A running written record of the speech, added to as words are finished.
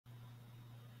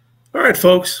All right,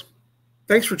 folks,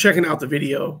 thanks for checking out the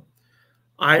video.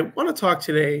 I want to talk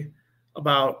today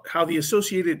about how the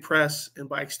Associated Press and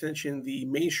by extension, the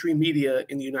mainstream media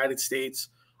in the United States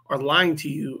are lying to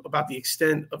you about the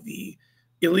extent of the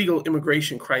illegal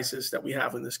immigration crisis that we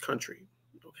have in this country,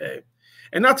 okay?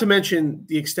 And not to mention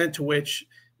the extent to which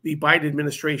the Biden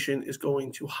administration is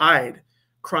going to hide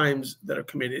crimes that are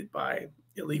committed by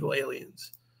illegal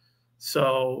aliens.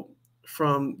 So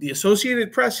from the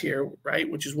Associated Press here, right,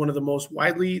 which is one of the most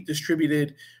widely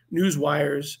distributed news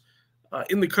wires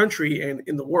in the country and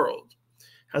in the world,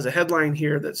 has a headline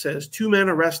here that says, 2 men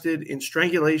arrested in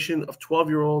strangulation of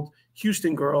 12-year-old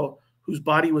Houston girl whose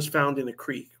body was found in a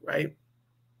creek, right?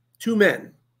 2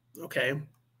 men, okay?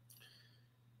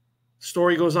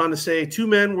 Story goes on to say, 2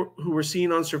 men who were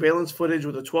seen on surveillance footage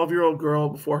with a 12-year-old girl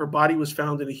before her body was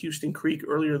found in a Houston creek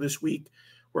earlier this week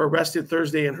were arrested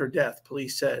Thursday in her death,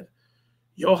 police said.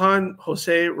 Johan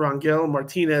Jose Rangel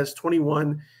Martinez,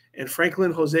 21, and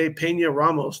Franklin Jose Pena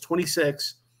Ramos,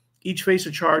 26, each face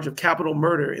a charge of capital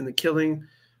murder in the killing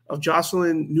of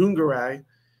Jocelyn Nungaray,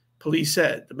 police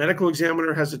said. The medical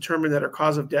examiner has determined that her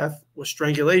cause of death was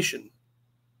strangulation.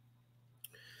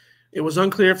 It was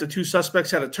unclear if the 2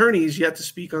 suspects had attorneys yet to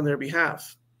speak on their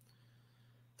behalf.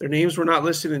 Their names were not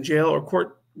listed in jail or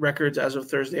court records as of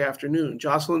Thursday afternoon.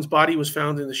 Jocelyn's body was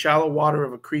found in the shallow water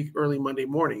of a creek early Monday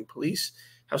morning. Police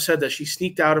have said that she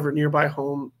sneaked out of her nearby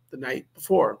home the night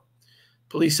before.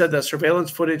 Police said that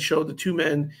surveillance footage showed the 2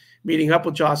 men meeting up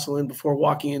with Jocelyn before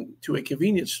walking into a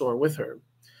convenience store with her.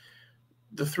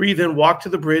 The 3 then walked to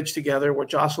the bridge together where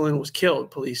Jocelyn was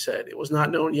killed, police said. It was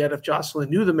not known yet if Jocelyn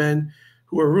knew the men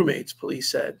who were roommates, police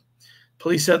said.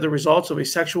 Police said the results of a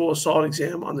sexual assault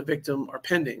exam on the victim are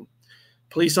pending.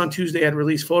 Police on Tuesday had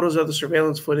released photos of the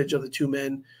surveillance footage of the 2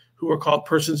 men who were called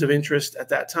persons of interest at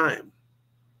that time.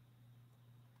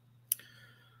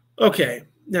 Okay,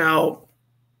 now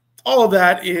all of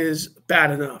that is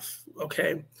bad enough,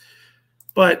 okay?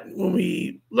 But when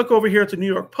we look over here at the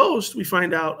New York Post, we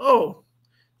find out, oh,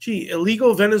 gee,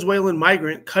 illegal Venezuelan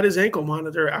migrant cut his ankle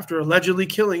monitor after allegedly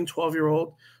killing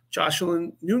 12-year-old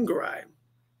Jocelyn Nungaray.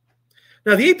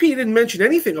 Now, the AP didn't mention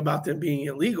anything about them being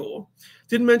illegal,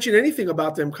 didn't mention anything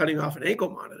about them cutting off an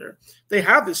ankle monitor. They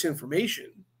have this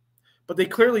information, but they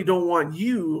clearly don't want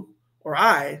you or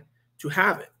I to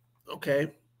have it,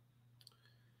 okay?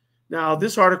 Now,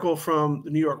 this article from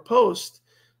the New York Post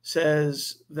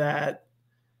says that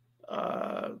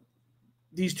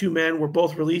these 2 men were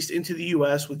both released into the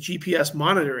U.S. with GPS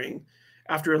monitoring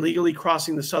after illegally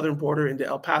crossing the southern border into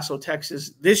El Paso,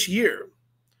 Texas this year.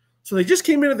 So they just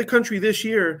came into the country this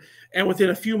year, and within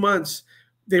a few months,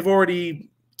 they've already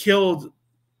killed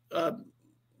a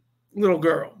little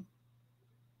girl.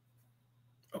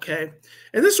 Okay,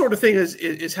 and this sort of thing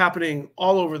is happening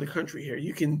all over the country here.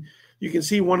 You can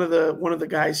see one of the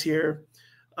guys here.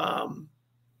 I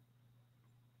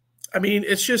mean,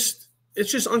 it's just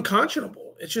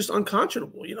unconscionable. It's just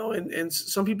unconscionable, you know. And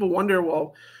some people wonder,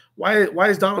 well, why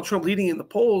is Donald Trump leading in the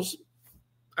polls?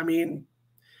 I mean,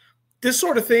 this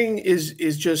sort of thing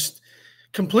is just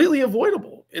completely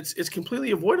avoidable. It's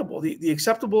completely avoidable. The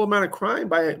acceptable amount of crime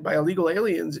by illegal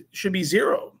aliens should be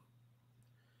 0.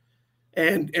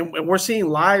 And we're seeing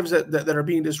lives that are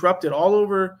being disrupted all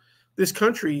over this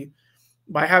country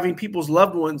by having people's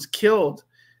loved ones killed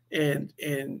and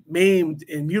maimed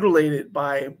and mutilated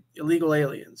by illegal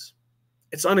aliens.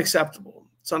 It's unacceptable.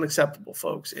 It's unacceptable,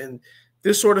 folks. And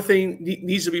this sort of thing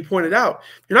needs to be pointed out.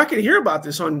 You're not going to hear about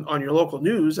this on your local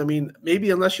news. I mean,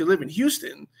 maybe unless you live in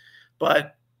Houston.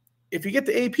 But if you get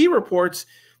the AP reports,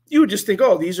 you would just think,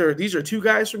 oh, these are 2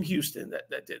 guys from Houston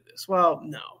that did this. Well,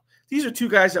 no. These are 2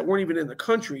 guys that weren't even in the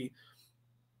country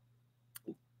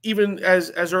even as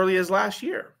early as last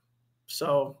year.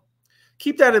 So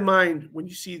keep that in mind when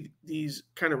you see these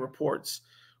kind of reports,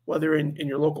 whether in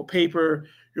your local paper,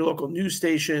 your local news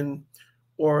station,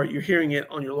 or you're hearing it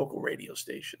on your local radio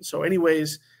station. So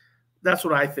anyways, that's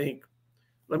what I think.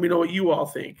 Let me know what you all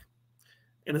think.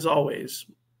 And as always,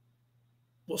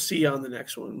 we'll see you on the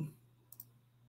next one.